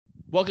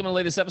Welcome to the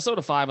latest episode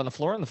of 5 on the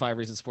Floor on the 5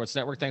 Reasons Sports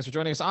Network. Thanks for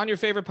joining us on your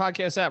favorite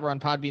podcast app. We're on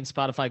Podbean,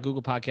 Spotify,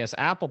 Google Podcasts,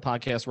 Apple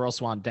Podcasts. We're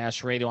also on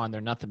Dash Radio on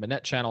their Nothing But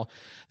Net channel.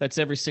 That's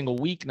every single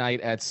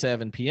weeknight at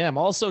 7 p.m.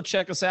 Also,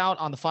 check us out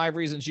on the 5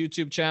 Reasons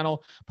YouTube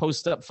channel.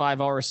 Post up 5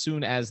 hours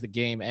soon as the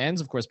game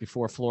ends. Of course,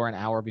 before Floor, an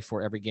hour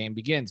before every game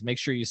begins. Make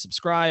sure you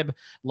subscribe,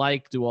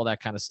 like, do all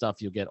that kind of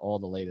stuff. You'll get all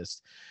the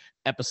latest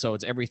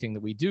episodes, everything that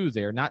we do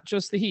there, not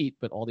just the Heat,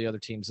 but all the other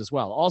teams as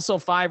well. Also,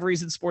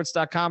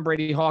 5reasonsports.com.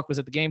 Brady Hawk was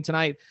at the game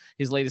tonight.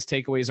 His latest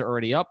takeaways are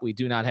already up. We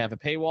do not have a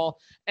paywall.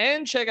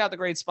 And check out the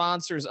great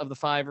sponsors of the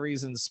 5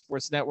 Reasons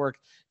Sports Network.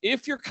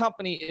 If your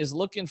company is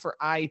looking for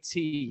IT,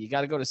 you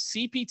got to go to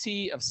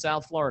CPT of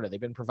South Florida.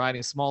 They've been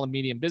providing small and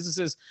medium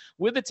businesses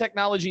with the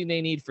technology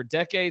they need for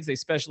decades. They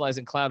specialize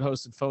in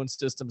cloud-hosted phone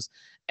systems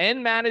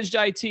and managed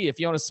IT. If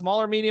you own a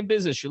small or medium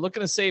business, you're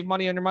looking to save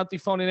money on your monthly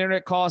phone and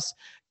internet costs,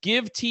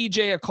 give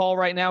TJ a call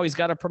right now. He's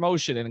got a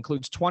promotion. It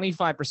includes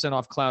 25%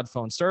 off cloud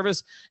phone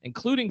service,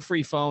 including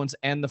free phones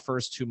and the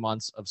first 2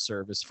 months of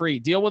service free.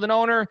 Deal with an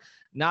owner,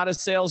 not a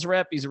sales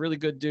rep. He's a really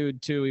good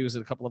dude, too. He was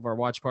at a couple of our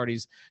watch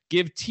parties.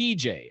 Give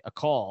TJ a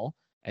call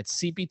at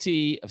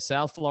CPT of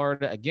South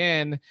Florida.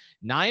 Again,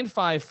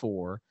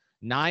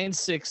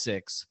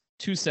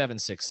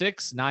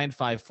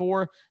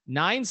 954-966-2766,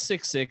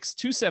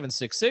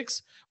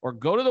 954-966-2766, or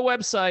go to the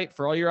website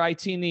for all your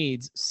IT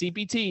needs,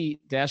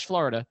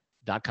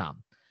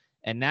 cpt-florida.com.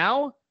 And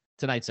now,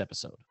 tonight's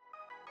episode.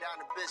 Down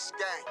the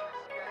Biscayne.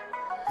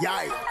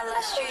 Yeah.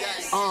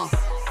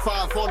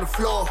 5 on the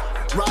floor,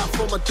 ride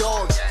for my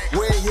dogs.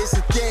 Where here's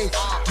the thing,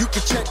 you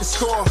can check the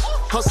score.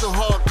 Hustle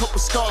hard, couple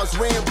scars,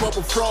 wearing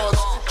bubble frogs.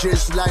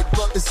 Just like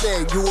Butler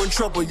said, you in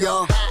trouble,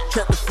 y'all.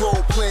 Kept the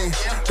floor playing,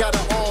 got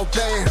it all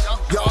band.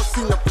 Y'all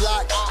seen the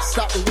block,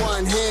 stop with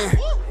one hand.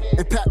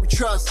 And Pat we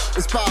trust,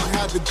 it's power,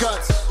 have the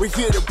guts. We're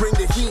here to bring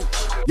the heat,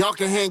 y'all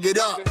can hang it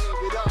up.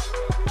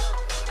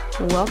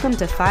 Welcome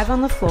to 5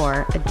 on the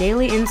Floor, a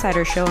daily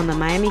insider show on the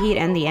Miami Heat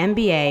and the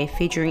NBA,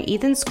 featuring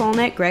Ethan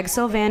Skolnick, Greg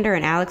Sylvander,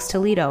 and Alex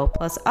Toledo,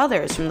 plus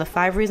others from the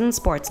 5 Reasons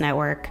Sports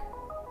Network.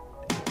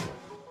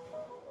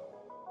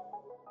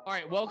 All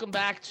right, welcome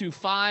back to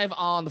 5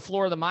 on the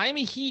Floor. The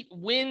Miami Heat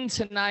win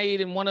tonight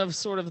in one of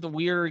sort of the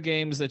weirder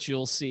games that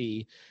you'll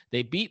see.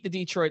 They beat the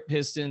Detroit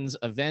Pistons,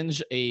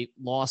 avenge a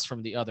loss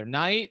from the other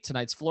night.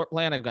 Tonight's floor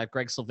plan, I've got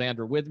Greg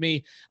Sylvander with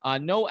me.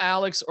 No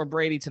Alex or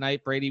Brady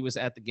tonight. Brady was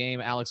at the game.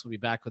 Alex will be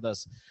back with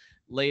us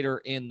later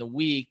in the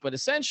week. But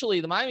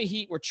essentially, the Miami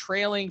Heat were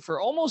trailing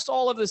for almost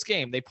all of this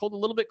game. They pulled a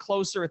little bit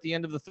closer at the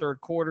end of the third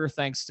quarter,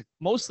 thanks to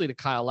mostly to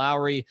Kyle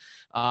Lowry,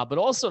 but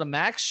also to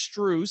Max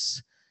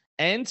Strus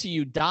and to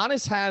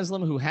Udonis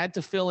Haslem, who had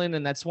to fill in.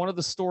 And that's one of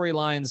the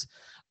storylines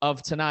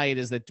of tonight,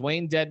 is that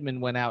Dwayne Dedmon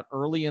went out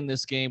early in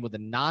this game with a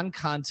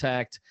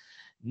non-contact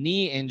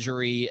knee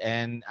injury.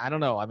 And I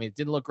don't know. I mean, it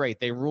didn't look great.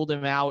 They ruled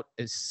him out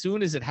as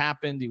soon as it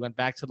happened. He went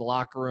back to the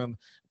locker room,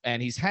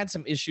 and he's had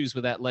some issues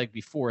with that leg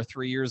before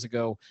 3 years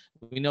ago.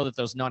 We know that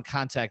those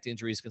non-contact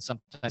injuries can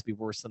sometimes be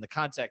worse than the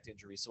contact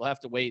injuries. So we'll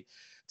have to wait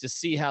to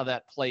see how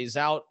that plays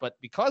out. But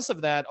because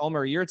of that,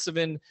 Omer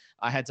Yurtseven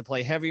had to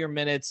play heavier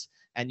minutes.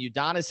 And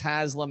Udonis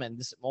Haslem, and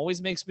this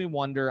always makes me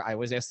wonder, I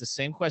always ask the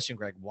same question,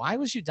 Greg, why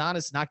was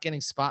Udonis not getting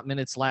spot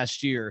minutes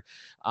last year?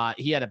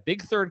 He had a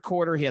big third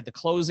quarter. He had the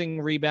closing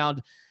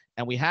rebound.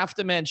 And we have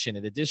to mention,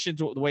 in addition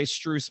to the way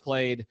Strus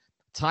played,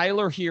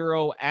 Tyler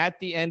Herro at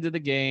the end of the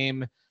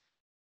game,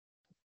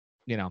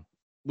 you know,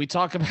 we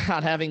talk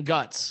about having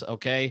guts,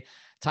 okay?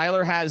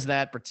 Tyler has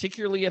that,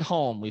 particularly at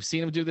home. We've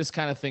seen him do this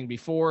kind of thing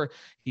before.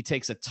 He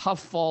takes a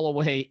tough fall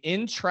away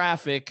in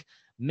traffic,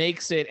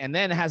 makes it, and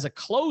then has a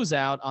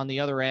closeout on the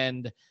other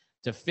end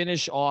to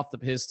finish off the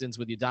Pistons,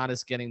 with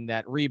Udonis getting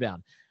that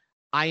rebound.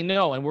 I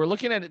know, and we're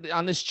looking at it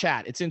on this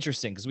chat. It's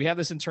interesting because we have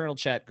this internal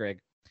chat, Greg.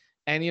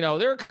 And, you know,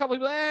 there are a couple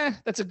of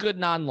people, that's a good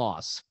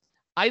non-loss.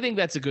 I think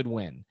that's a good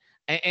win.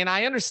 And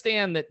I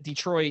understand that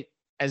Detroit,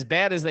 as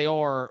bad as they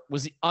are,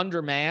 was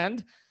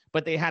undermanned,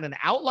 but they had an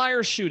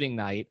outlier shooting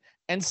night.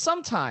 And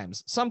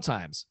sometimes,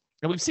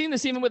 and we've seen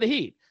this even with the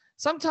Heat,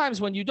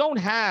 sometimes when you don't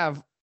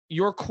have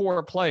your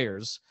core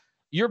players,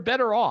 you're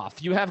better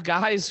off. You have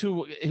guys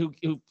who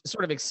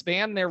sort of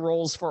expand their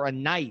roles for a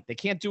night. They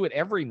can't do it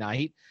every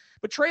night.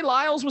 But Trey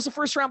Lyles was a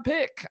first-round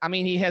pick. I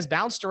mean, he has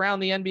bounced around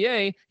the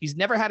NBA. He's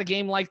never had a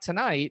game like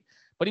tonight,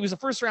 but he was a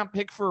first-round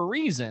pick for a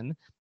reason.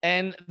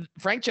 And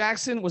Frank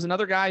Jackson was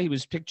another guy. He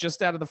was picked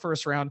just out of the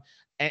first round.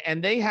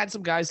 And they had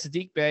some guys,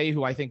 Sadiq Bey,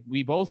 who I think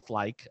we both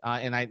like,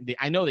 and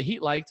I know the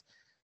Heat liked.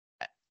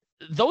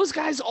 Those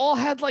guys all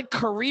had like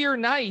career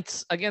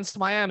nights against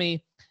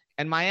Miami.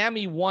 And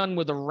Miami won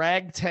with a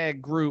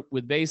ragtag group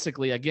with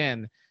basically,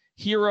 again,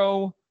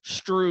 Herro,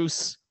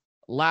 Strus,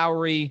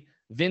 Lowry,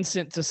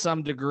 Vincent to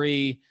some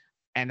degree,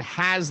 and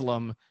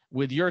Haslem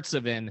with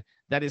Yurtseven.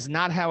 That is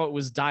not how it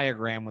was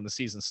diagrammed when the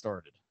season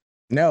started.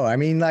 No, I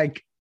mean,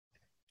 like,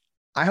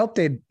 I hope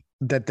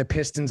that the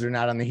Pistons are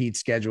not on the Heat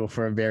schedule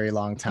for a very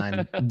long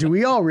time. Do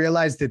we all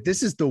realize that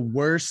this is the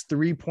worst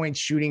three-point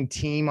shooting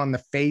team on the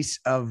face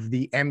of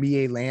the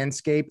NBA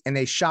landscape? And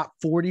they shot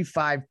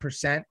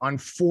 45% on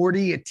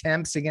 40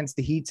 attempts against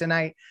the Heat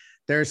tonight.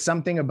 there's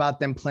something about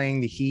them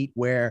playing the Heat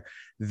where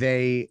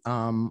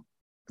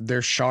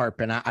they're sharp,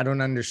 and I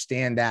don't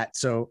understand that.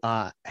 So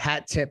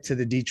hat tip to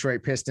the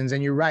Detroit Pistons.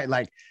 And you're right,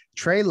 like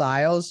Trey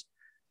Lyles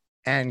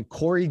and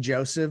Corey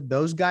Joseph,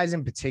 those guys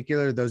in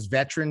particular, those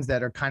veterans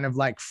that are kind of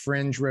like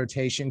fringe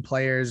rotation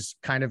players,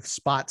 kind of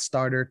spot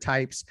starter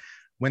types,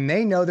 when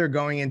they know they're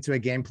going into a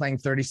game playing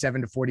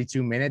 37 to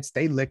 42 minutes,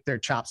 they lick their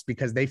chops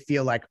because they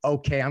feel like,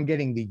 okay, I'm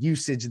getting the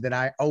usage that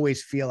I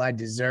always feel I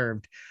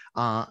deserved.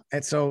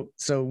 And so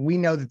we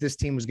know that this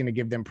team was going to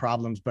give them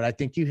problems, but I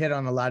think you hit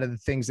on a lot of the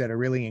things that are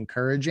really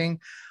encouraging.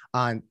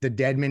 The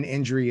Dedmon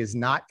injury is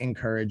not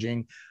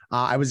encouraging.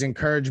 I was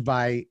encouraged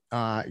by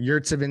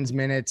Yurtseven's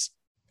minutes.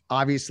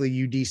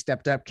 Obviously, UD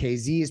stepped up.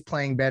 KZ is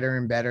playing better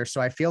and better.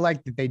 So I feel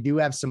like that they do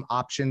have some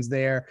options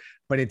there,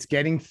 but it's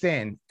getting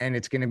thin, and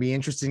it's going to be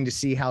interesting to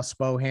see how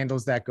Spo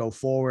handles that go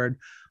forward.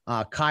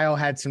 Kyle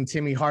had some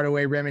Timmy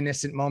Hardaway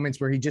reminiscent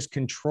moments where he just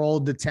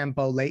controlled the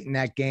tempo late in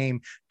that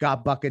game,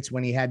 got buckets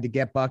when he had to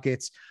get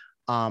buckets.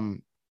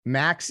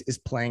 Max is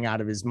playing out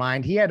of his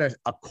mind. He had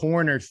a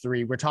corner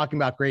three. We're talking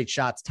about great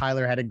shots.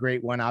 Tyler had a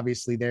great one,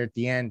 obviously, there at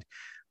the end,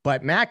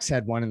 but Max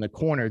had one in the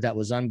corner that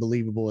was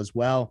unbelievable as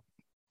well.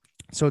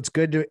 So it's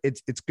good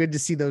to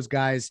see those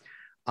guys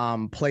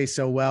play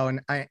so well.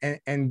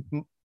 And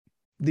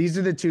these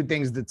are the two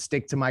things that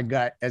stick to my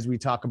gut as we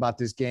talk about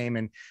this game.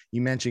 And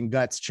you mentioned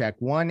guts check.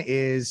 One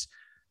is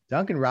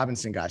Duncan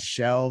Robinson got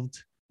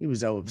shelved. He was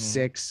 0 of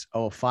 6,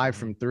 0 of 5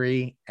 from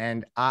 3.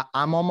 And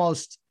I'm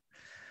almost,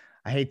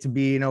 I hate to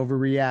be an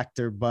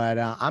overreactor, but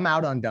I'm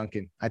out on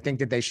Duncan. I think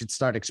that they should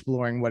start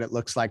exploring what it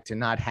looks like to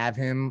not have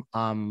him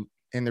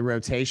in the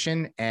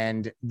rotation,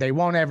 and they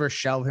won't ever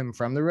shelve him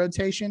from the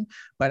rotation,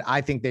 but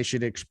I think they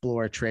should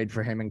explore a trade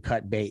for him and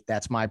cut bait.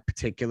 That's my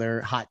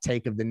particular hot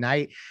take of the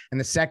night. And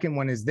the second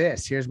one is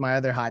this. Here's my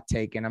other hot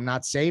take, and I'm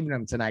not saving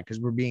them tonight because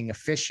we're being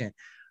efficient.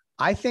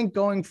 I think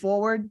going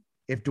forward,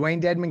 if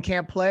Dwayne Dedmon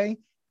can't play,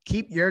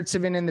 keep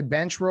Yurtseven in the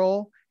bench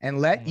role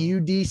and let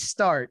UD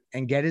start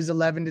and get his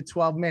 11 to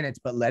 12 minutes,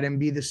 but let him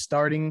be the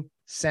starting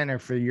center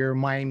for your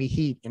Miami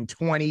Heat in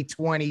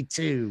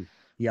 2022.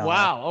 Yeah.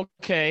 Wow.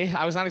 Okay.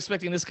 I was not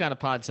expecting this kind of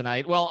pod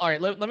tonight. Well, all right.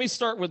 Let me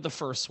start with the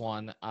first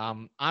one.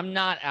 I'm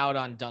not out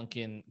on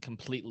Duncan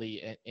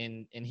completely,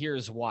 and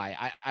here's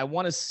why. I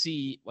want to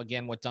see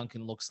again what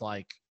Duncan looks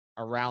like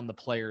around the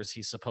players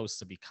he's supposed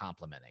to be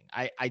complimenting.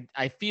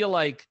 I feel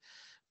like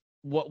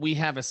what we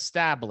have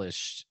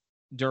established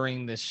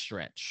during this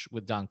stretch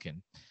with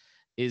Duncan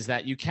is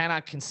that you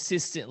cannot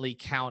consistently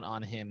count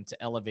on him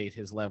to elevate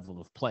his level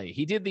of play.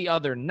 He did the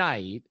other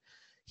night.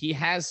 He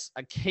has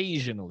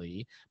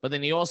occasionally, but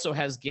then he also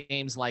has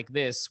games like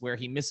this where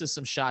he misses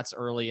some shots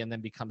early and then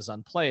becomes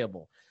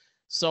unplayable.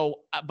 So,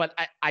 but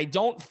I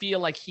don't feel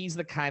like he's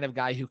the kind of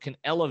guy who can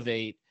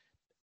elevate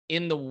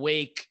in the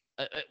wake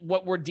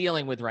what we're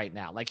dealing with right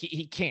now. Like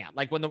he can't.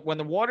 Like when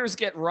the waters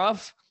get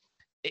rough,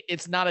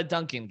 it's not a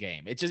Duncan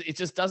game. It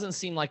just doesn't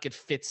seem like it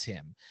fits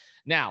him.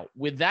 Now,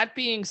 with that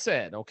being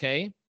said,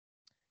 okay,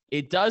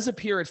 it does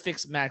appear it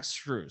fixed Max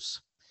Strus.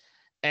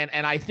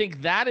 And I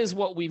think that is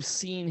what we've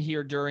seen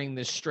here during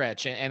this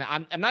stretch. And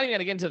I'm not even going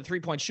to get into the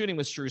three-point shooting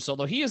with Strus,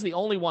 although he is the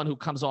only one who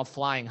comes off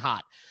flying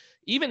hot.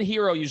 Even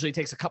Herro usually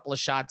takes a couple of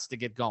shots to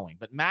get going,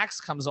 but Max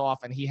comes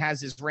off and he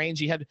has his range.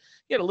 He had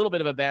a little bit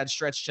of a bad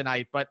stretch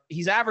tonight, but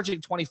he's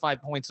averaging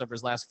 25 points over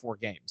his last 4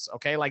 games.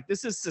 Okay. Like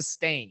this is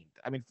sustained.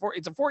 I mean,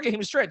 it's a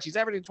 4-game stretch. He's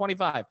averaging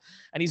 25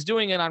 and he's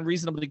doing it on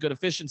reasonably good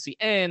efficiency.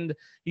 And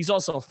he's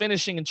also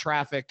finishing in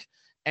traffic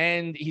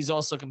and he's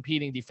also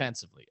competing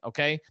defensively.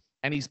 Okay.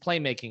 And he's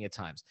playmaking at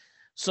times.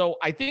 So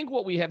I think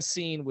what we have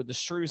seen with the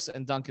Strus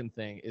and Duncan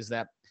thing is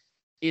that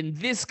in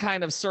this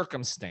kind of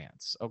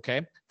circumstance,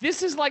 okay,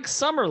 this is like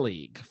summer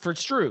league for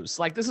Strus.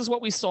 Like this is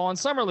what we saw in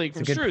summer league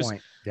from Strus.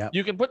 Yep.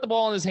 You can put the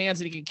ball in his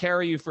hands and he can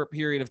carry you for a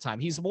period of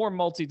time. He's more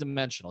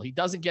multidimensional. He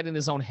doesn't get in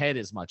his own head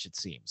as much, it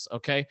seems.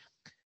 Okay.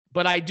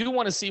 But I do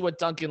want to see what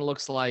Duncan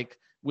looks like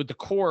with the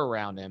core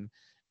around him.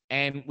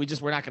 And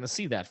we're not going to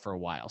see that for a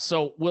while.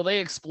 So will they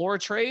explore a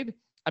trade?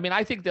 I mean,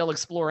 I think they'll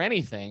explore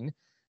anything.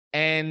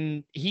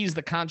 And he's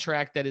the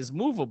contract that is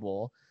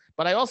movable.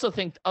 But I also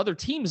think other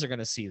teams are going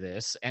to see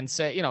this and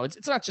say,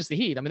 it's not just the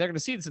Heat. I mean, they're going to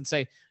see this and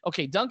say,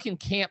 okay, Duncan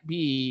can't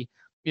be,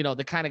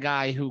 the kind of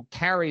guy who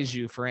carries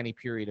you for any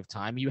period of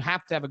time. You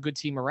have to have a good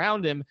team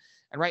around him.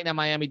 And right now,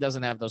 Miami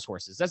doesn't have those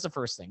horses. That's the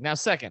first thing. Now,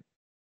 second,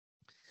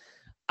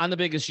 I'm the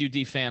biggest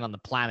UD fan on the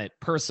planet,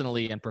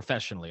 personally and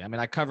professionally. I mean,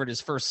 I covered his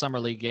first summer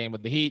league game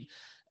with the Heat.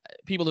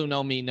 People who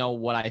know me know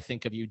what I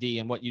think of UD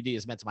and what UD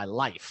has meant to my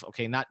life.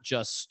 Okay. Not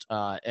just,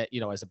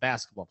 as a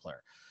basketball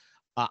player.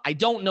 I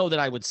don't know that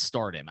I would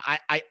start him.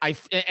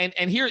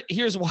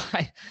 Here's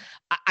why.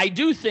 I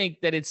do think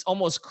that it's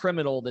almost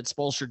criminal that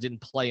Spoelstra didn't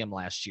play him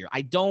last year.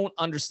 I don't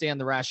understand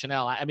the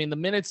rationale. I mean, the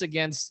minutes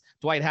against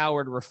Dwight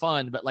Howard were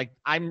fun, but like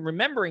I'm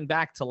remembering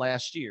back to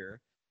last year,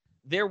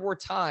 there were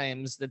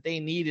times that they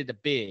needed a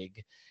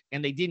big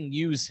and they didn't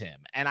use him.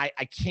 And I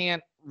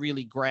can't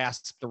really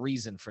grasp the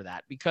reason for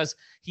that, because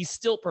he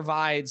still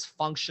provides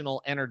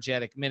functional,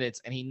 energetic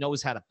minutes, and he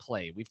knows how to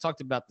play. We've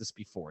talked about this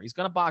before. He's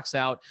going to box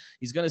out.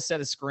 He's going to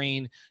set a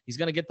screen. He's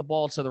going to get the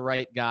ball to the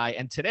right guy.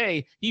 And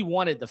today he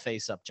wanted the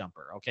face-up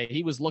jumper. Okay,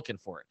 he was looking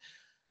for it.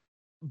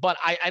 But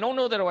I don't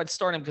know that I would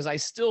start him because I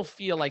still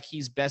feel like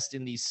he's best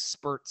in these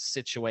spurt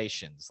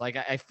situations. Like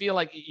I feel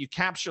like you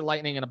capture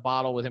lightning in a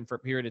bottle with him for a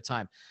period of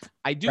time.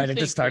 I do right think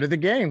at the start of the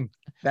game.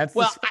 That's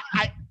well,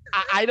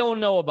 I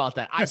don't know about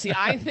that. I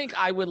think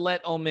I would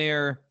let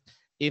Omer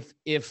if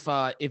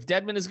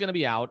Dedmon is going to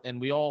be out, and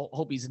we all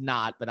hope he's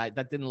not, but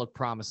that didn't look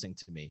promising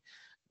to me.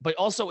 But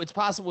also, it's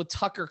possible with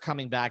Tucker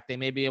coming back, they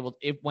may be able,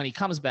 when he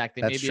comes back,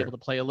 they may be able to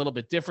play a little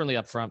bit differently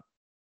up front.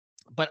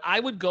 But I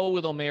would go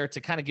with Omer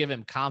to kind of give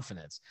him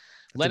confidence.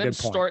 Let him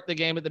start the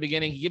game at the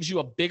beginning. He gives you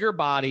a bigger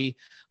body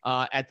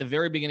at the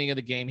very beginning of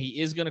the game.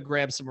 He is going to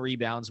grab some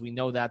rebounds. We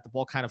know that. The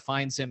ball kind of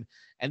finds him.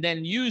 And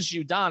then use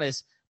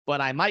Udonis. But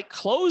I might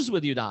close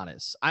with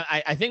Udonis.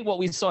 I think what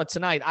we saw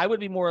tonight, I would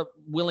be more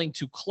willing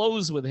to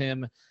close with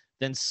him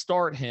than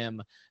start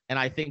him. And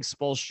I think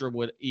Spoelstra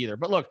would either.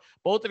 But look,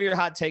 both of your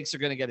hot takes are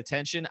going to get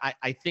attention.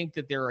 I think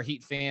that there are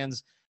Heat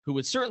fans who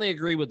would certainly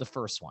agree with the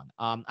first one.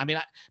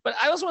 But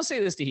I also want to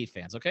say this to Heat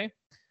fans, okay?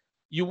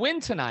 You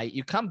win tonight.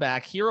 You come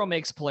back. Herro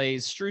makes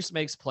plays. Strus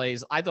makes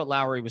plays. I thought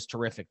Lowry was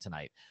terrific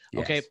tonight.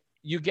 Yes. Okay?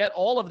 You get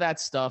all of that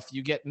stuff.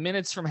 You get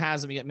minutes from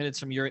Haslem. You get minutes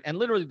from Uric. And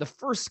literally the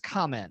first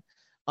comment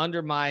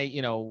under my,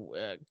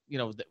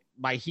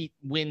 my Heat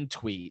win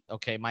tweet,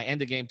 okay, my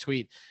end of game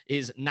tweet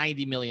is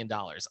 $90 million.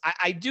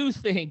 I do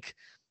think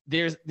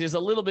there's a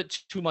little bit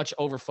too much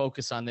over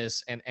focus on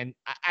this. And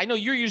I know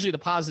you're usually the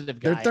positive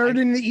guy. They're third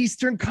in the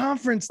Eastern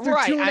Conference. They're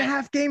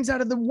 2.5 games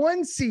out of the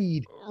 1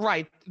 seed.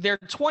 Right. They're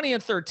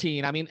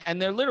 20-13. I mean,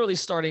 and they're literally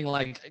starting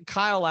like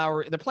Kyle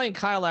Lowry. They're playing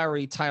Kyle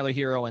Lowry, Tyler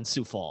Herro, and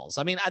Sioux Falls.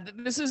 I mean,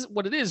 this is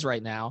what it is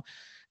right now.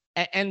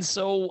 And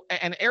so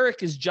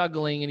Eric is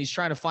juggling and he's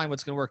trying to find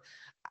what's going to work.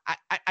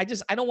 I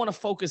don't want to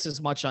focus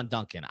as much on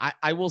Duncan.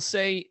 I will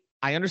say,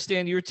 I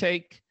understand your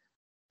take,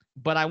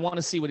 but I want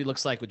to see what he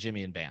looks like with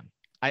Jimmy and Bam.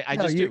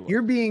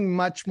 You're being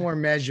much more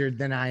measured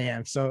than I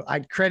am. So I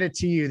credit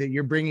to you that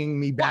you're bringing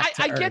me back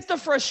to earth. I get the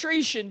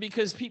frustration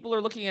because people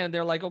are looking at it.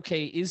 They're like,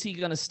 okay, is he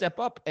going to step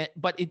up?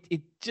 But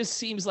it just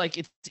seems like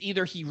it's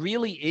either he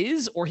really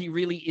is or he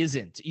really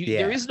isn't.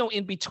 There is no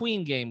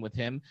in-between game with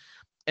him.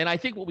 And I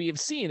think what we have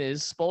seen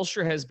is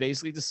Spoelstra has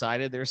basically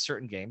decided there are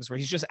certain games where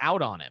he's just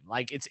out on him.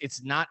 Like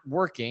it's not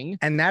working.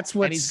 And that's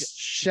what's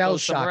shell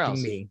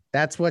shocking me.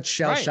 That's what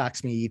shell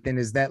shocks me, Ethan,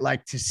 is that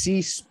like to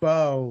see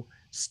Spo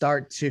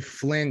start to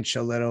flinch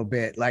a little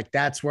bit. Like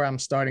that's where I'm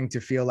starting to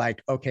feel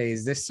like, okay,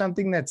 is this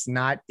something that's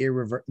not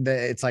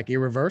it's like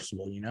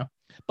irreversible, you know?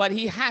 But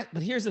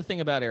here's the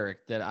thing about Eric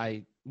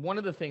one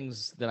of the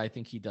things that I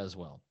think he does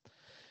well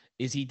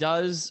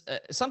is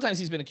sometimes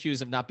he's been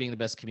accused of not being the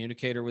best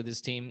communicator with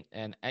his team.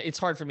 And it's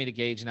hard for me to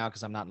gauge now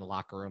because I'm not in the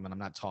locker room and I'm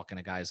not talking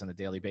to guys on a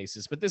daily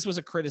basis, but this was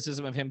a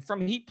criticism of him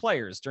from Heat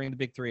players during the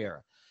Big Three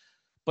era.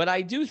 But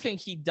I do think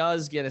he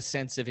does get a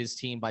sense of his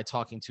team by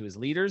talking to his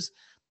leaders.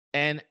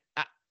 And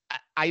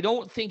I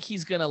don't think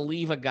he's going to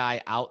leave a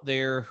guy out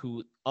there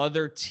who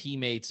other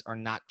teammates are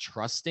not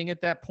trusting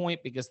at that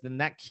point, because then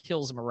that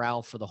kills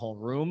morale for the whole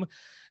room.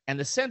 And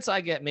the sense I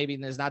get, maybe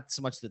there's not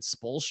so much that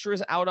Spoelstra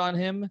is out on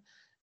him,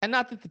 and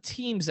not that the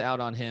team's out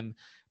on him,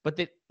 but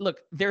that,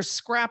 look, they're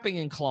scrapping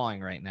and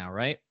clawing right now,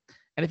 right?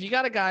 And if you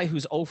got a guy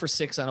who's 0 for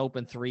 6 on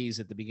open threes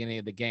at the beginning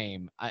of the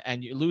game,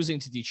 and you're losing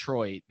to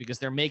Detroit because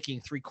they're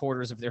making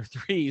 3/4 of their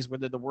threes, where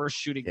they're the worst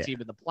shooting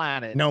team in the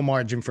planet. No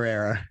margin for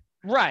error.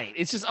 Right.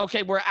 It's just,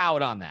 okay, we're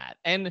out on that.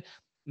 And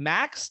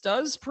Max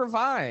does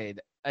provide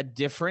a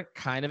different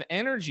kind of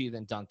energy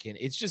than Duncan.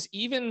 It's just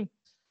even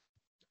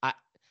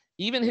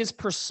his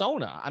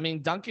persona. I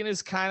mean, Duncan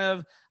is kind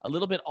of a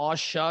little bit aw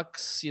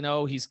shucks,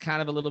 he's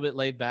kind of a little bit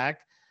laid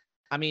back.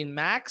 I mean,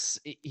 Max,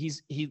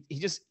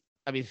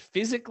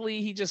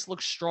 physically, he just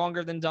looks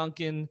stronger than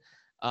Duncan.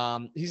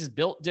 He's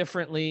built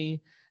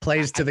differently.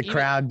 Plays to the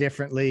crowd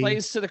differently.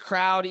 Plays to the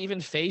crowd,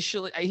 even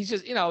facially. He's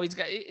just,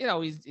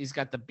 he's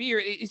got the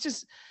beard. It's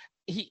just,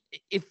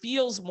 it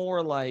feels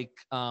more like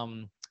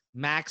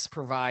Max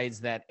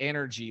provides that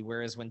energy,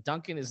 whereas when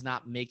Duncan is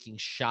not making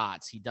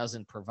shots, he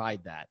doesn't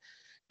provide that.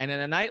 And in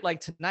a night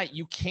like tonight,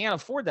 you can't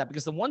afford that,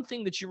 because the one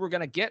thing that you were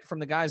going to get from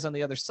the guys on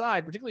the other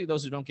side, particularly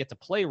those who don't get to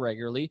play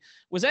regularly,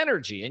 was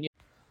energy. And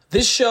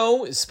this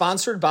show is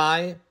sponsored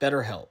by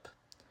BetterHelp.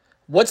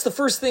 What's the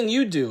first thing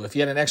you do if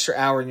you had an extra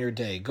hour in your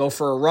day? Go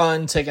for a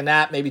run, take a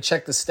nap, maybe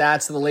check the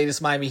stats of the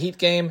latest Miami Heat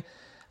game?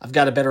 I've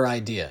got a better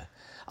idea.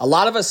 A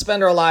lot of us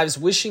spend our lives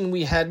wishing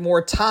we had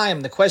more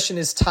time. The question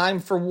is, time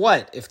for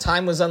what? If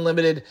time was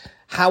unlimited,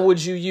 how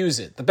would you use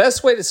it? The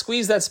best way to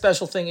squeeze that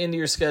special thing into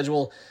your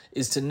schedule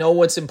is to know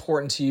what's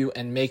important to you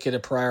and make it a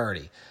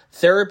priority.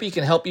 Therapy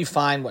can help you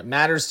find what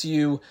matters to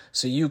you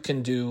so you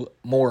can do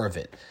more of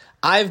it.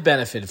 I've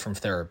benefited from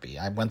therapy.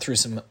 I went through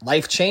some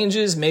life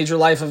changes, major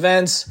life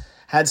events,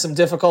 had some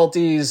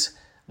difficulties.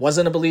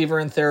 Wasn't a believer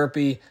in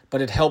therapy,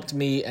 but it helped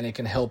me and it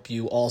can help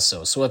you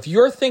also. So if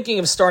you're thinking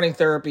of starting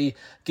therapy,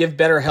 give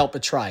BetterHelp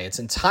a try. It's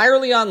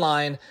entirely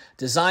online,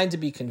 designed to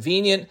be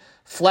convenient,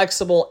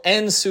 flexible,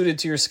 and suited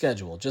to your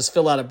schedule. Just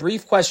fill out a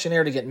brief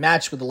questionnaire to get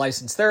matched with a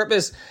licensed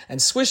therapist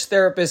and switch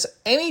therapists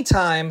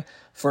anytime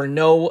for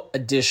no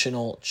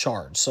additional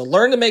charge. So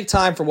learn to make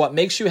time for what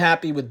makes you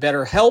happy with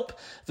BetterHelp.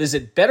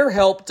 Visit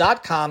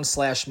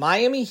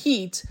betterhelp.com/Miami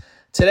Heat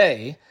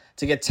today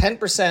to get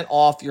 10%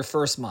 off your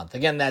first month.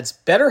 Again, that's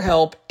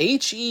BetterHelp,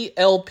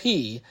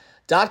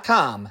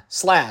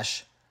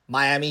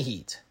 HELP.com/Miami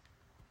Heat.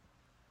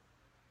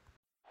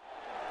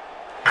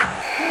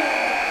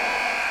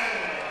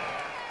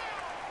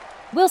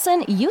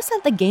 Wilson, you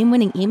sent the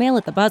game-winning email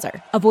at the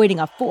buzzer, avoiding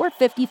a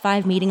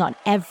 4:55 meeting on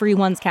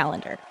everyone's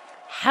calendar.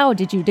 How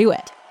did you do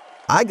it?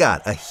 I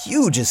got a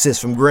huge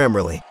assist from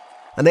Grammarly,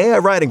 an AI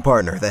writing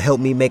partner that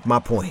helped me make my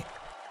point.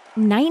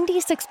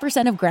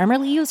 96% of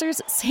Grammarly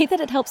users say that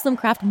it helps them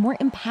craft more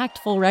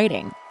impactful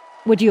writing.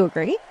 Would you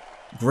agree?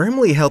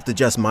 Grammarly helped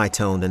adjust my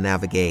tone to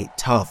navigate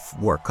tough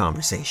work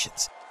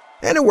conversations.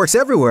 And it works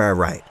everywhere I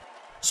write,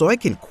 so I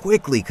can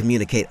quickly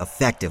communicate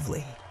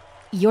effectively.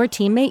 Your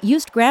teammate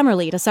used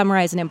Grammarly to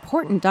summarize an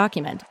important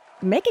document,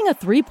 making a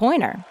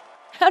 3-pointer.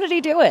 How did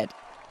he do it?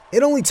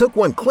 It only took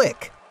one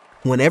click.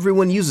 When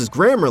everyone uses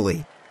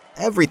Grammarly,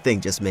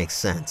 everything just makes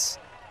sense.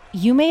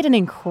 You made an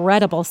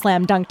incredible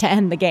slam dunk to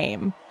end the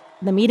game.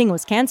 The meeting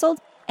was canceled,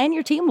 and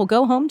your team will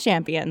go home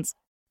champions.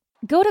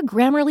 Go to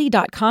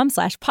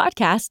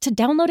Grammarly.com/podcast to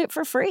download it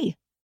for free.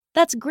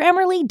 That's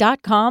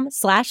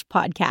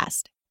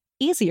Grammarly.com/podcast.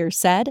 Easier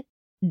said,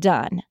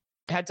 done.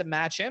 Had to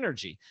match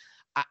energy.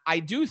 I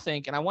do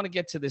think, and I want to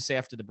get to this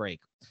after the break,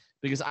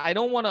 because I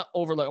don't want to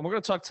overlook, and we're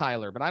going to talk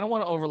Tyler, but I don't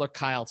want to overlook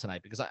Kyle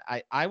tonight, because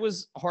I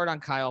was hard on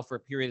Kyle for a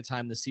period of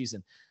time this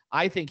season.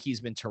 I think he's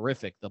been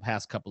terrific the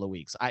past couple of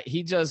weeks.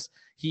 He has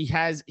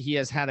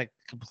had a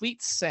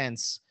complete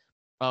sense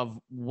of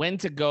when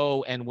to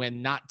go and when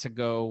not to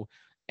go,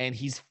 and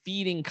he's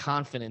feeding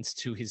confidence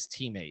to his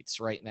teammates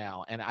right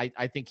now, and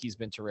I think he's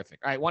been terrific.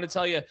 All right, I want to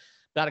tell you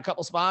about a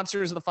couple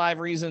sponsors of the 5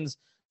 Reasons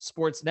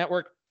Sports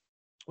Network.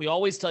 We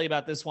always tell you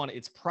about this one.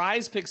 It's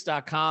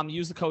prizepicks.com.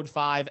 Use the code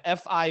 5,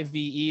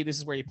 F-I-V-E. This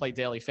is where you play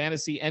daily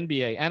fantasy,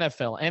 NBA,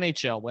 NFL,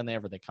 NHL,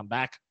 whenever they come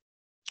back.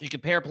 You can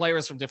pair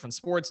players from different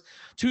sports,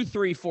 2,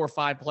 3, 4,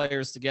 5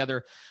 players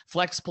together.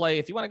 Flex play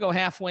if you want to go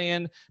halfway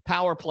in.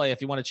 Power play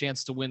if you want a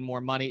chance to win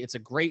more money. It's a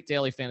great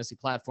daily fantasy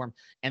platform,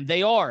 and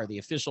they are the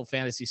official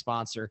fantasy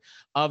sponsor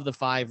of the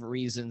 5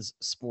 Reasons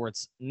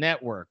Sports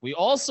Network. We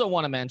also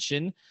want to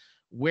mention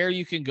where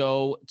you can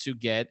go to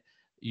get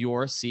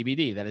your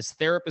CBD. That is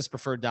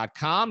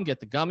therapistpreferred.com. Get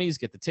the gummies,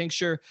 get the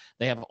tincture.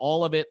 They have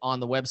all of it on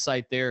the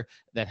website there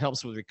that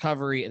helps with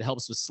recovery. It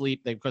helps with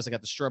sleep. They, of course, I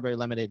got the strawberry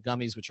lemonade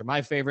gummies, which are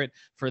my favorite.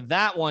 For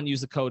that one,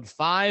 use the code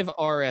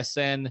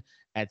 5RSN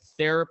at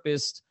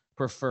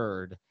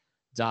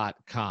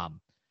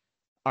therapistpreferred.com.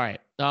 All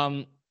right.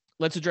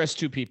 Let's address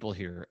 2 people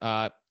here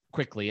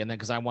quickly, and then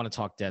because I want to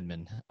talk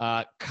Dedmon.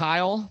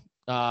 Kyle,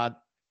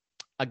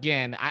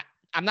 again,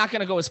 I'm not going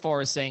to go as far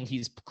as saying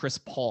he's Chris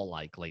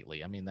Paul-like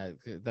lately. I mean,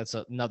 that's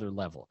another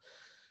level.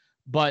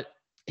 But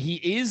he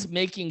is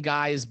making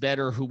guys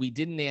better who we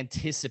didn't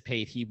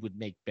anticipate he would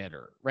make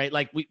better, right?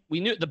 Like we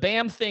knew the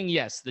Bam thing,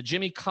 yes. The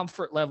Jimmy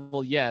comfort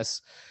level,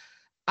 yes.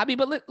 I mean,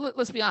 but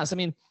let's be honest. I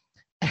mean,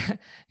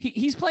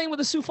 he's playing with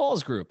the Sioux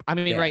Falls group. I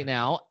mean, right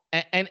now.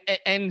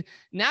 And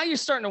now you're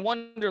starting to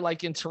wonder,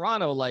 like in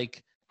Toronto,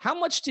 like, how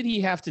much did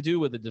he have to do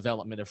with the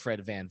development of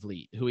Fred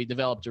VanVleet, who he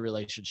developed a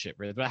relationship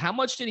with? But how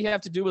much did he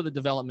have to do with the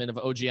development of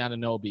OG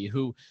Anunoby,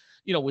 who,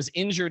 was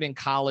injured in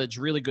college,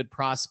 really good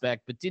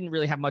prospect, but didn't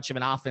really have much of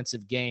an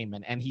offensive game,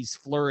 and he's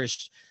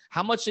flourished?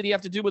 How much did he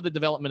have to do with the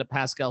development of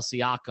Pascal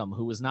Siakam,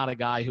 who was not a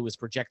guy who was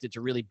projected to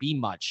really be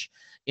much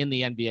in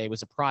the NBA,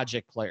 was a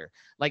project player?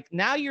 Like,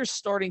 now you're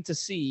starting to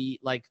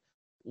see, like,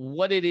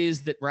 what it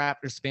is that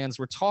Raptors fans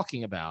were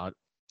talking about.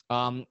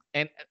 And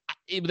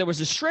there was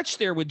a stretch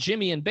there with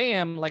Jimmy and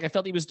Bam. Like, I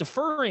felt he was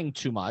deferring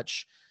too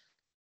much.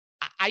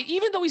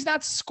 Even though he's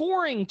not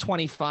scoring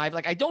 25,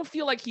 like, I don't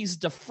feel like he's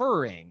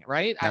deferring,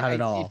 right? Not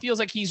at all. It feels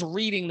like he's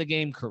reading the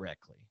game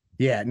correctly.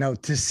 Yeah, no,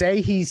 to say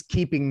he's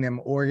keeping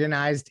them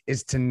organized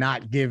is to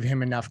not give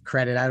him enough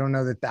credit. I don't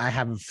know that I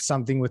have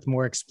something with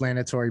more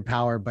explanatory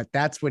power, but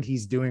that's what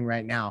he's doing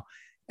right now.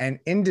 And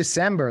in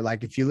December,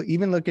 like, if you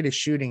even look at his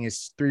shooting,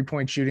 his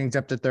 3-point shooting's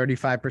up to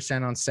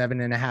 35% on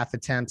 7.5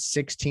 attempts,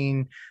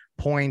 16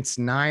 points,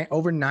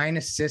 over 9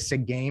 assists a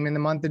game in the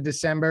month of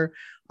December.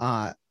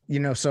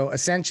 So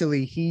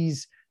essentially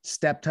he's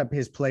stepped up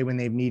his play when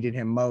they've needed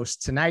him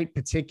most. Tonight,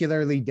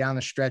 particularly down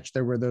the stretch,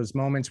 there were those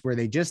moments where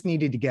they just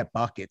needed to get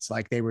buckets.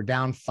 Like, they were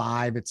down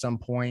 5 at some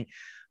point.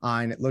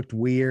 And it looked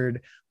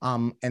weird.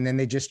 And then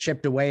they just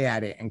chipped away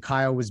at it. And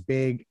Kyle was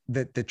big.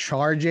 The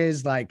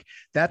charges, like,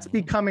 that's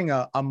becoming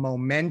a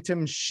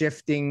momentum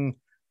shifting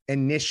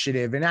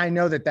initiative. And I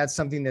know that that's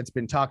something that's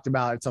been talked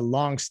about. It's a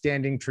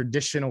long-standing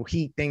traditional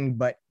Heat thing,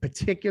 but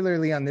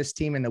particularly on this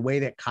team and the way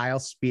that Kyle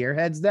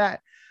spearheads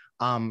that,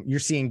 You're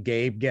seeing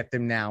Gabe get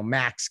them now,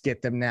 Max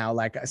get them now.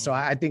 Like, so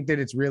I think that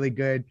it's really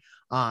good.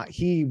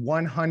 He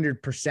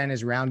 100%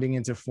 is rounding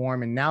into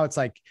form. And now it's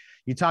like,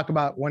 you talk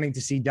about wanting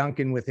to see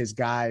Duncan with his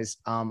guys.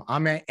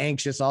 I'm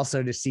anxious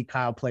also to see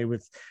Kyle play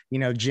with,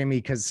 Jimmy,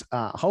 because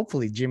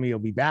hopefully Jimmy will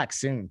be back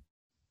soon.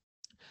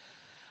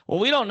 Well,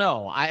 we don't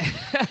know.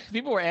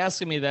 People were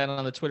asking me that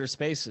on the Twitter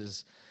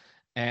Spaces,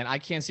 and I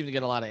can't seem to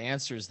get a lot of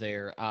answers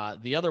there.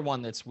 The other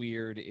one that's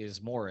weird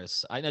is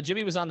Morris. I know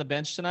Jimmy was on the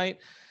bench tonight.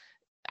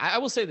 I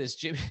will say this: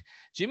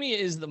 Jimmy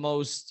is the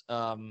most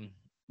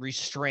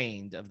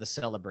restrained of the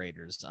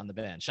celebrators on the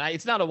bench.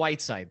 It's not a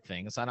Whiteside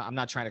thing. I'm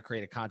not trying to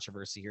create a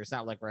controversy here. It's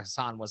not like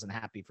Hassan wasn't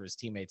happy for his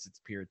teammates. It's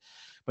appeared,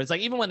 but it's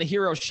like even when the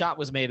Herro shot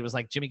was made, it was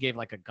like Jimmy gave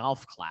like a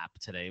golf clap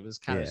today. It was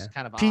kind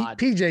of odd.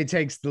 PJ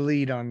takes the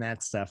lead on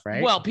that stuff,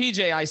 right? Well,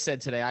 PJ, I said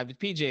today,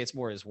 PJ, it's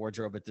more his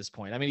wardrobe at this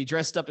point. I mean, he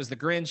dressed up as the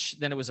Grinch,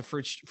 then it was a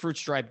fruit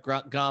stripe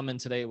gum, and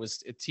today it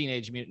was a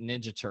Teenage Mutant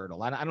Ninja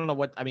Turtle. I don't know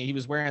what. I mean, he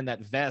was wearing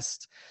that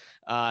vest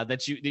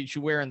that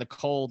you wear in the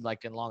cold,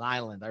 like in Long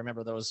Island. I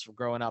remember those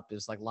growing up,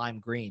 is like lime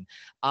green.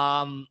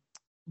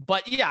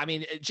 But yeah, I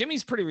mean,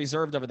 Jimmy's pretty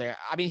reserved over there.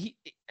 I mean,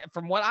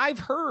 from what I've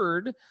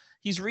heard,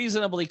 he's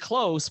reasonably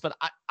close, but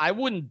I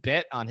wouldn't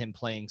bet on him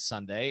playing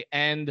Sunday.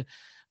 And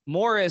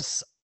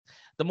Morris,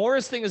 the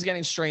Morris thing is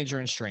getting stranger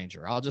and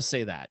stranger. I'll just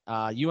say that.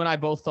 You and I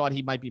both thought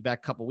he might be back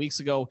a couple weeks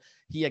ago.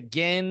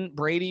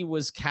 Brady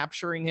was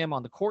capturing him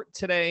on the court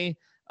today,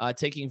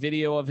 taking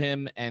video of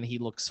him, and he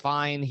looks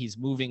fine. He's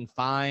moving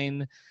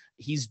fine.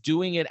 He's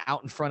doing it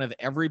out in front of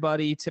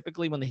everybody.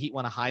 Typically, when the Heat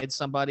want to hide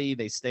somebody,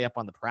 they stay up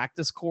on the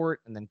practice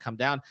court and then come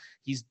down.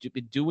 He's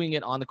been doing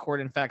it on the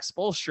court. In fact,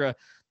 Spoelstra,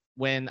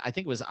 when I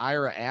think it was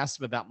Ira asked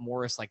him about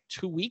Morris like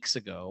 2 weeks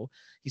ago,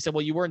 he said,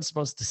 well, you weren't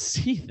supposed to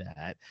see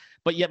that.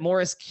 But yet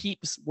Morris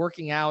keeps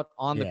working out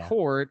on the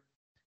court,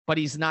 but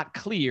he's not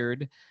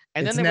cleared.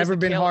 And it's never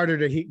been harder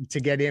to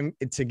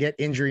get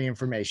injury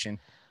information.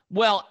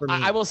 Well,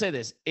 I will say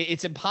this.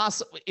 It's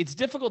impossible. It's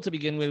difficult to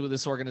begin with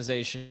this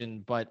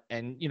organization,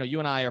 and you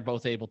and I are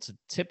both able to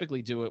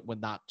typically do it when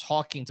not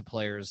talking to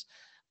players,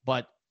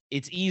 but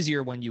it's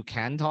easier when you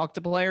can talk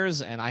to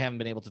players. And I haven't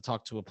been able to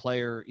talk to a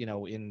player,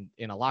 in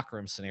a locker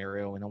room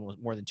scenario in almost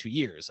more than 2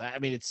 years. I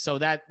mean, it's so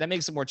that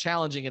makes it more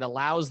challenging. It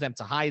allows them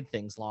to hide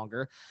things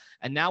longer.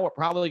 And now we're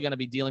probably going to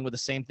be dealing with the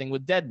same thing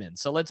with Dedmon.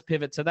 So let's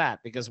pivot to that,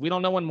 because we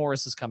don't know when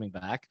Morris is coming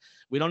back.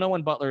 We don't know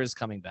when Butler is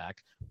coming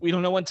back. We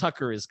don't know when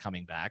Tucker is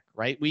coming back,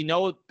 right? We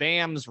know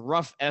Bam's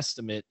rough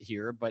estimate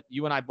here, but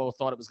you and I both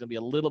thought it was going to be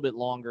a little bit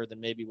longer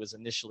than maybe was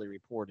initially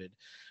reported.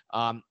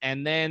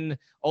 And then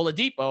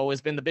Oladipo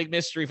has been the big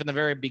mystery from the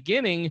very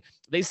beginning.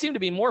 They seem to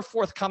be more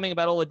forthcoming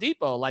about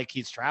Oladipo, like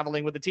he's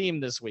traveling with the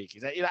team this week.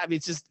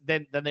 It's just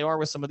than they are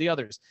with some of the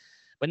others.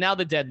 But now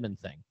the Dedmon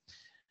thing.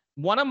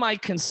 One of my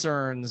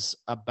concerns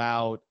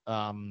about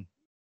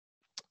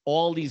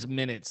all these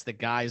minutes that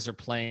guys are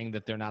playing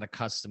that they're not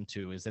accustomed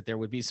to is that there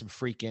would be some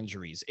freak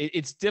injuries.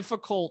 It's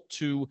difficult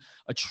to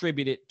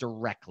attribute it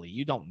directly.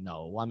 You don't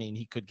know. I mean,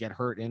 he could get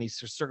hurt in any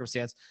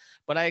circumstance,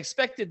 but I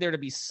expected there to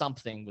be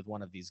something with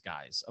one of these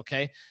guys,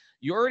 okay?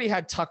 You already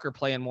had Tucker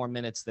playing more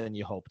minutes than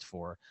you hoped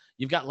for.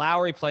 You've got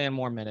Lowry playing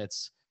more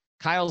minutes.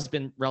 Kyle's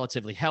been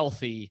relatively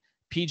healthy.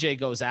 PJ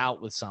goes out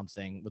with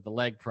something, with the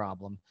leg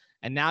problem.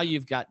 And now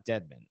you've got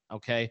Dedmon,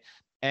 okay?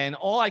 And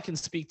all I can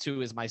speak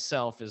to is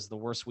myself as the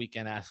worst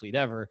weekend athlete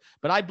ever,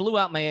 but I blew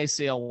out my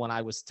ACL when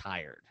I was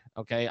tired,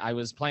 okay? I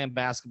was playing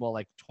basketball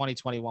like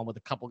 2021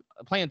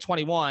 playing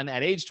 21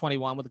 at age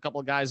 21 with a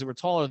couple of guys who were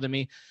taller than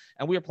me,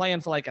 and we were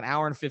playing for like an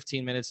hour and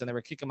 15 minutes, and they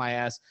were kicking my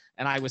ass,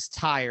 and I was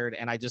tired,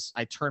 and I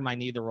turned my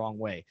knee the wrong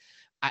way.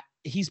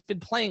 He's been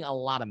playing a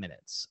lot of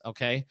minutes,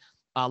 okay?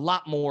 A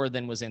lot more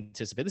than was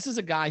anticipated. This is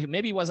a guy who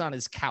maybe was on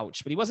his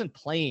couch, but he wasn't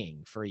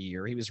playing for a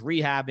year. He was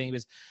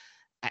rehabbing.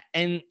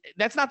 And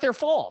that's not their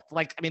fault.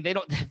 Like, I mean,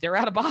 they're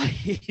out of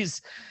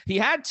bodies. He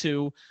had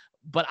to,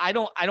 but I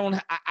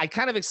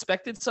kind of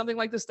expected something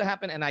like this to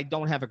happen, and I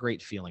don't have a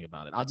great feeling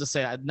about it. I'll just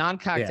say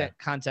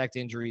contact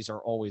injuries are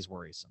always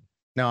worrisome.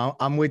 No,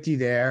 I'm with you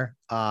there.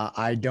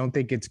 I don't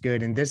think it's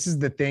good. And this is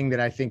the thing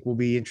that I think will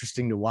be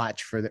interesting to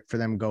watch for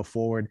them go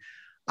forward.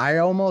 I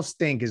almost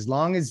think as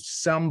long as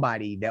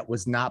somebody that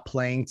was not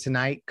playing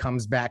tonight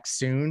comes back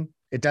soon,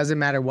 it doesn't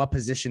matter what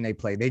position they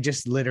play. They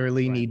just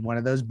literally need one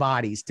of those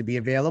bodies to be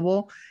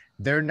available.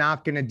 They're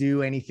not going to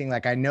do anything.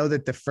 Like, I know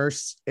that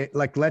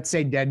let's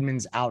say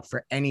Dedmon's out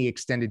for any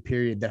extended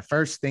period. The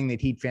first thing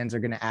that Heat fans are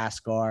going to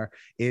ask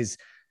is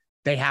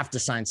they have to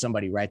sign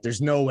somebody, right?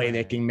 There's no way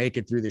they can make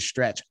it through the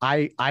stretch.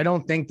 I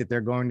don't think that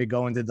they're going to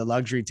go into the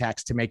luxury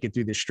tax to make it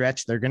through the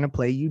stretch. They're going to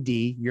play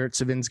UD.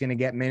 Yurtsevic's going to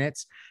get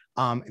minutes.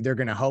 They're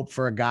going to hope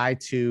for a guy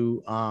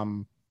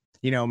to,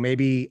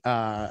 maybe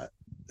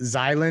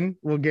Zylan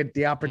will get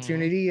the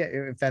opportunity,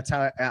 if that's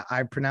how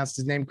I pronounced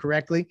his name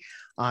correctly.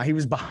 He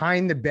was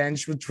behind the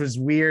bench, which was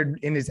weird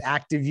in his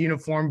active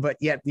uniform, but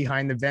yet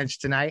behind the bench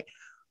tonight.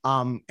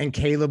 And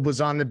Caleb was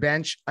on the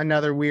bench,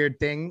 another weird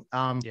thing.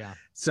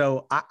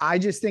 So I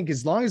just think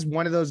as long as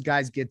one of those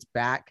guys gets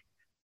back,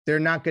 they're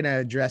not going to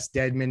address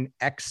Dedmon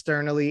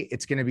externally.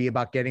 It's going to be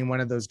about getting one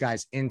of those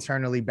guys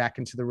internally back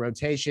into the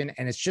rotation.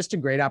 And it's just a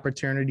great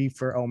opportunity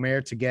for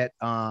Omer to get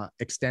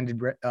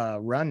extended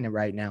run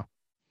right now.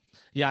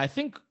 Yeah, I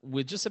think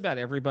with just about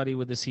everybody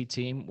with this Heat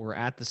team, we're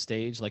at the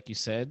stage, like you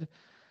said,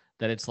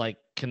 that it's like,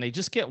 can they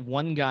just get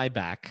one guy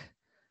back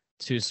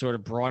to sort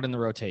of broaden the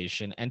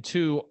rotation? And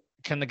two,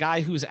 can the guy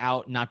who's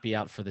out not be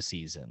out for the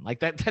season? Like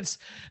that's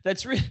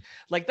really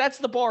like, that's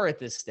the bar at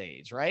this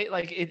stage, right?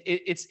 Like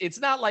it's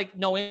not like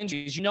no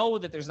injuries. You know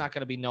that there's not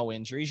going to be no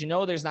injuries. You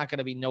know, there's not going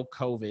to be no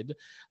COVID.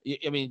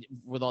 I mean,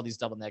 with all these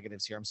double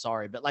negatives here, I'm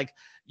sorry, but like,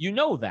 you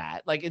know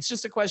that, like, it's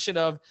just a question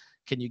of,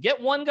 can you get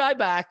one guy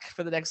back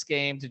for the next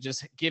game to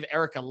just give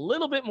Eric a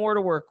little bit more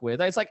to work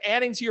with? It's like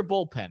adding to your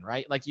bullpen,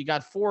 right? Like you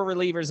got 4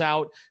 relievers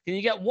out. Can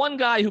you get one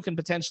guy who can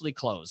potentially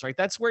close, right?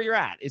 That's where you're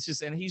at. It's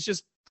just, and he's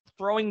just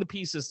throwing the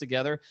pieces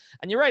together.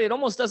 And you're right. It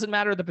almost doesn't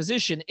matter the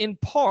position, in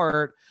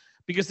part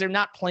because they're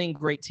not playing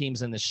great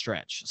teams in this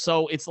stretch.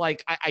 So it's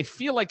like, I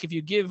feel like if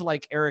you give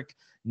like Eric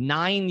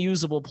 9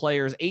 usable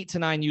players, 8 to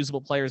 9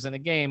 usable players in a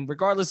game,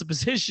 regardless of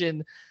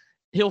position,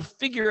 he'll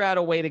figure out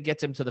a way to get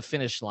them to the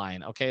finish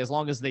line, okay, as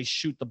long as they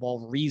shoot the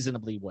ball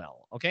reasonably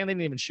well, okay? And they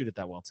didn't even shoot it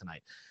that well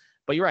tonight.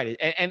 But you're right.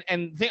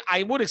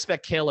 I would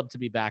expect Caleb to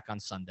be back on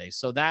Sunday,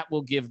 so that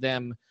will give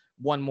them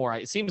one more.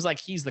 It seems like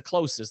he's the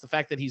closest. The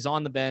fact that he's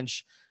on the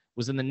bench,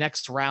 was in the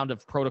next round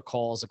of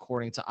protocols,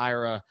 according to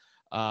Ira,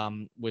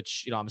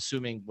 which, I'm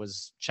assuming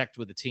was checked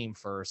with the team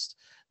first,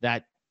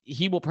 that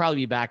he will probably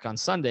be back on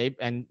Sunday,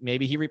 and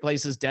maybe he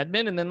replaces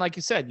Dedmon. And then, like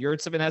you said,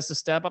 Yurtseven has to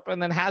step up,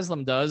 and then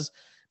Haslem does.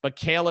 But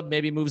Caleb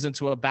maybe moves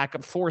into a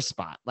backup 4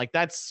 spot. Like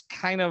that's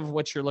kind of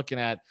what you're looking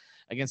at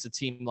against a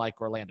team like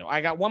Orlando.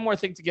 I got one more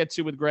thing to get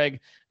to with Greg,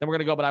 then we're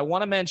going to go. But I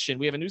want to mention,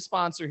 we have a new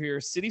sponsor here,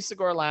 City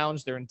Cigar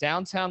Lounge. They're in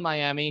downtown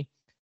Miami.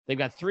 They've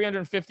got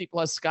 350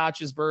 plus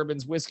scotches,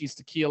 bourbons, whiskeys,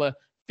 tequila,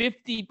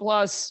 50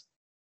 plus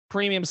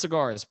premium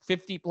cigars,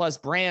 50 plus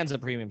brands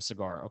of premium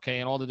cigar, okay,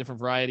 and all the different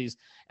varieties.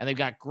 And they've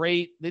got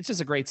it's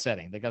just a great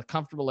setting. They got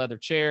comfortable leather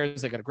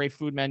chairs. They got a great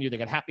food menu. They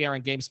got happy hour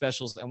and game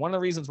specials. And one of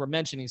the reasons we're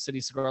mentioning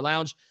City Cigar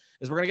Lounge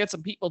is we're going to get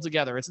some people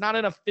together. It's not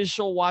an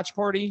official watch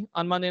party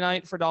on Monday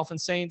night for Dolphin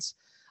Saints.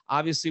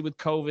 Obviously, with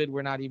COVID,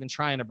 we're not even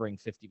trying to bring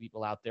 50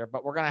 people out there,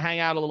 but we're going to hang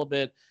out a little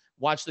bit,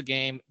 watch the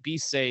game, be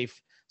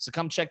safe. So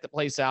come check the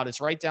place out.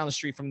 It's right down the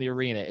street from the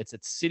arena. It's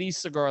at City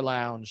Cigar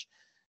Lounge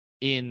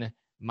in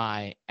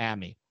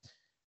Miami.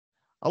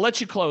 I'll let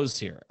you close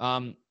here.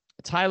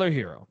 Tyler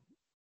Herro.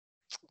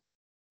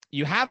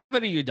 You have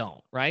it or you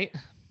don't, right?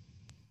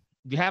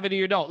 You have it or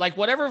you don't. Like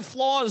whatever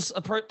flaws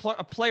a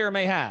player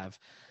may have,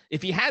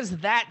 if he has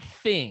that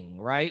thing,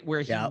 right,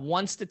 where he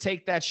wants to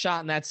take that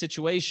shot in that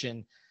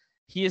situation,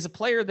 he is a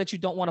player that you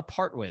don't want to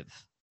part with,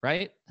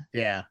 right?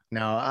 Yeah.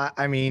 No,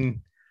 I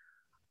mean,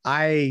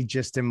 I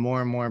just am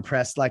more and more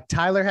impressed. Like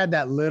Tyler had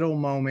that little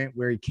moment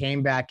where he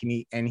came back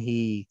and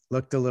he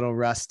looked a little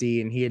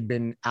rusty and he had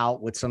been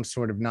out with some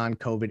sort of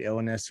non-COVID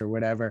illness or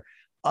whatever.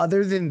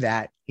 Other than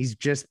that, he's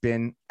just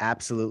been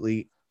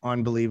absolutely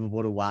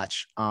unbelievable to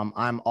watch.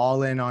 I'm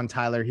all in on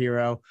Tyler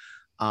Herro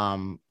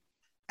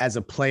as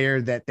a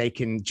player that they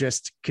can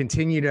just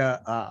continue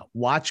to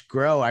watch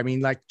grow. I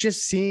mean, like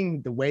just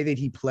seeing the way that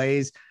he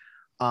plays,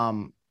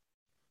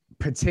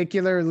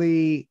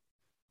 particularly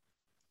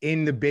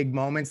in the big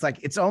moments, like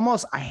it's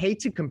almost, I hate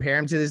to compare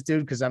him to this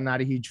dude because I'm not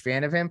a huge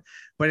fan of him,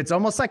 but it's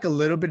almost like a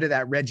little bit of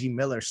that Reggie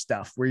Miller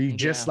stuff where you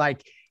just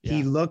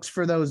he looks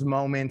for those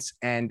moments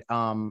and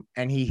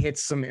he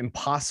hits some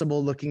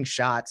impossible looking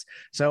shots.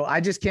 So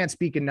I just can't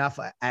speak enough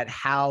at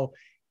how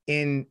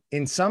in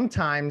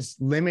sometimes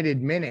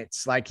limited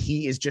minutes, like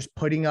he is just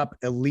putting up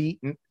elite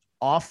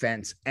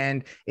offense,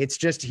 and it's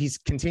just he's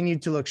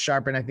continued to look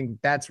sharp. And I think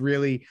that's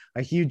really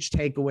a huge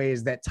takeaway,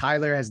 is that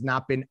Tyler has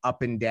not been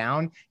up and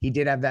down. He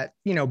did have that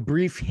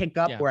brief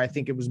hiccup where I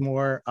think it was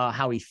more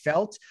how he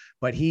felt,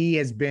 but he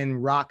has been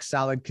rock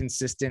solid,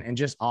 consistent, and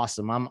just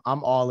awesome. I'm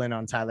all in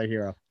on Tyler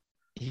Herro.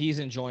 He's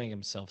enjoying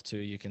himself too.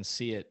 You can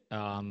see it.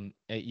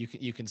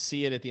 You can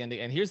see it at the end.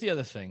 And here's the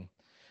other thing.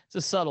 It's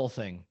a subtle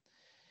thing.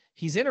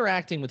 He's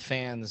interacting with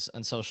fans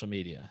on social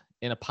media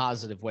in a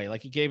positive way.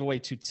 Like he gave away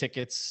 2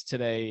 tickets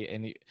today.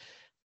 And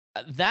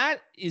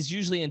that is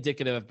usually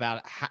indicative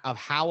of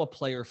how a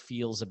player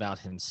feels about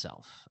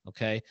himself.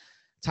 Okay.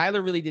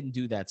 Tyler really didn't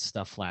do that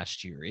stuff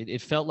last year.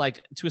 It felt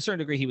like to a certain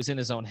degree, he was in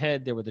his own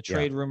head. There were the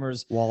trade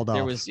rumors.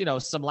 There was,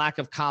 some lack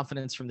of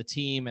confidence from the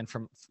team and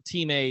from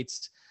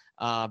teammates.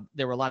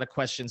 There were a lot of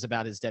questions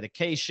about his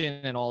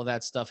dedication and all of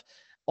that stuff.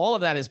 All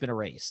of that has been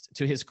erased,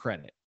 to his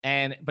credit.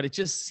 But it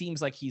just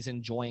seems like he's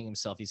enjoying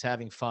himself. He's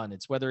having fun.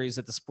 It's whether he's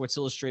at the Sports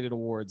Illustrated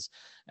Awards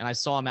and I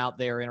saw him out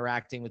there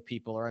interacting with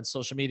people or on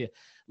social media,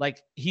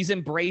 like he's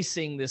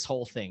embracing this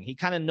whole thing. He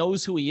kind of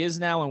knows who he is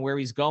now and where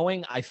he's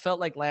going. I felt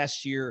like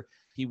last year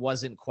he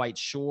wasn't quite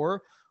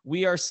sure.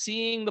 We are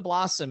seeing the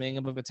blossoming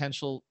of a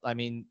potential. I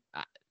mean,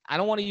 I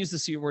don't want to use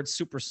the word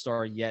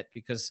superstar yet,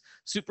 because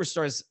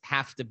superstars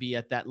have to be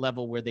at that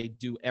level where they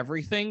do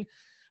everything.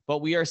 But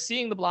we are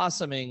seeing the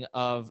blossoming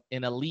of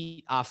an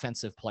elite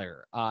offensive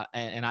player.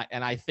 And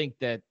I think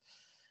that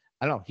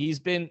I don't know. He's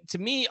been, to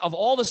me, of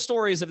all the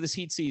stories of this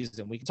Heat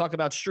season, we can talk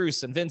about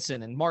Strus and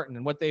Vincent and Martin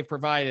and what they've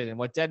provided and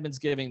what Dedmon's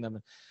giving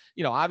them.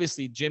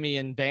 Obviously Jimmy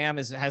and Bam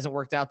hasn't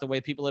worked out the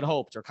way people had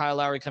hoped, or Kyle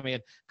Lowry coming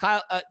in.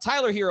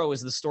 Tyler Herro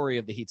is the story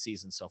of the Heat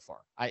season so far.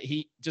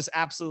 He just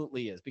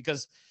absolutely is,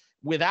 because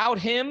without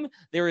him,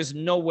 there is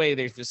no way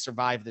they've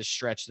survived this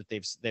stretch that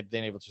they've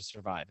been able to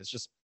survive. It's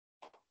just,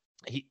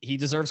 he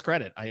deserves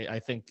credit. I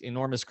think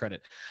enormous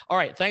credit. All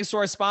right. Thanks to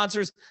our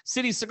sponsors,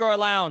 City Cigar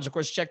Lounge. Of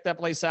course, check that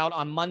place out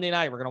on Monday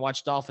night. We're going to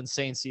watch Dolphins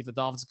Saints, see if the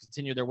Dolphins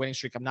continue their winning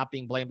streak. I'm not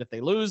being blamed if they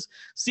lose.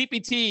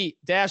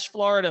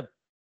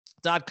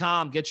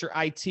 CPT-Florida.com. Get your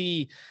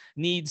IT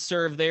needs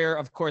served there.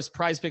 Of course,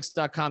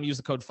 prizepicks.com. Use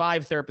the code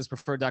 5.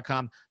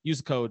 Therapistpreferred.com. Use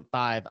the code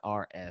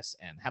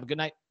 5RSN. Have a good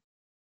night.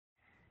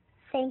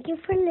 Thank you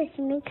for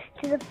listening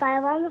to the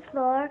 5 on the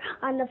Floor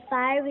on the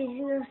 5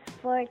 Regional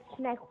Sports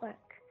Network.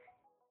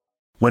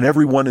 When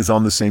everyone is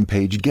on the same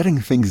page, getting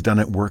things done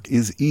at work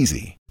is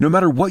easy. No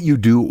matter what you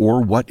do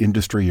or what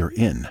industry you're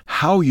in,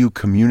 how you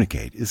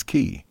communicate is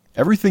key.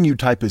 Everything you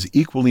type is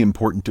equally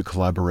important to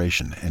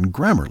collaboration, and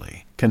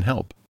Grammarly can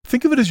help.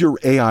 Think of it as your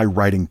AI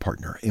writing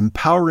partner,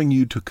 empowering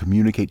you to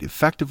communicate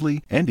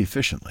effectively and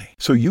efficiently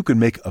so you can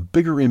make a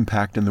bigger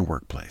impact in the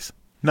workplace.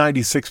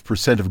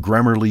 96% of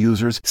Grammarly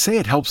users say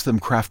it helps them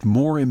craft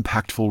more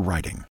impactful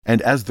writing.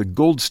 And as the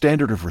gold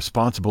standard of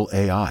responsible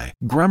AI,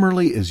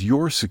 Grammarly is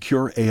your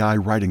secure AI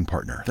writing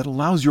partner that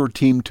allows your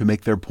team to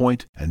make their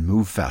point and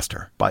move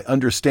faster. By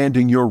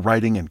understanding your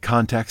writing and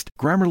context,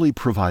 Grammarly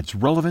provides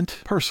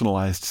relevant,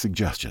 personalized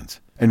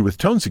suggestions. And with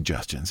tone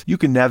suggestions, you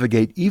can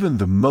navigate even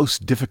the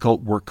most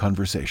difficult work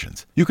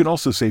conversations. You can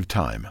also save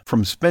time,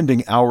 from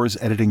spending hours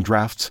editing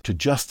drafts to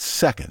just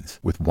seconds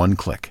with one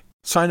click.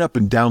 Sign up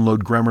and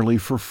download Grammarly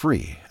for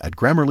free at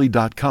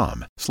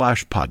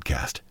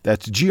Grammarly.com/podcast.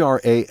 That's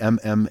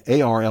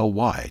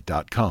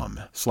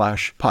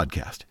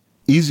GRAMMARLY.com/podcast.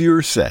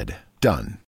 Easier said, done.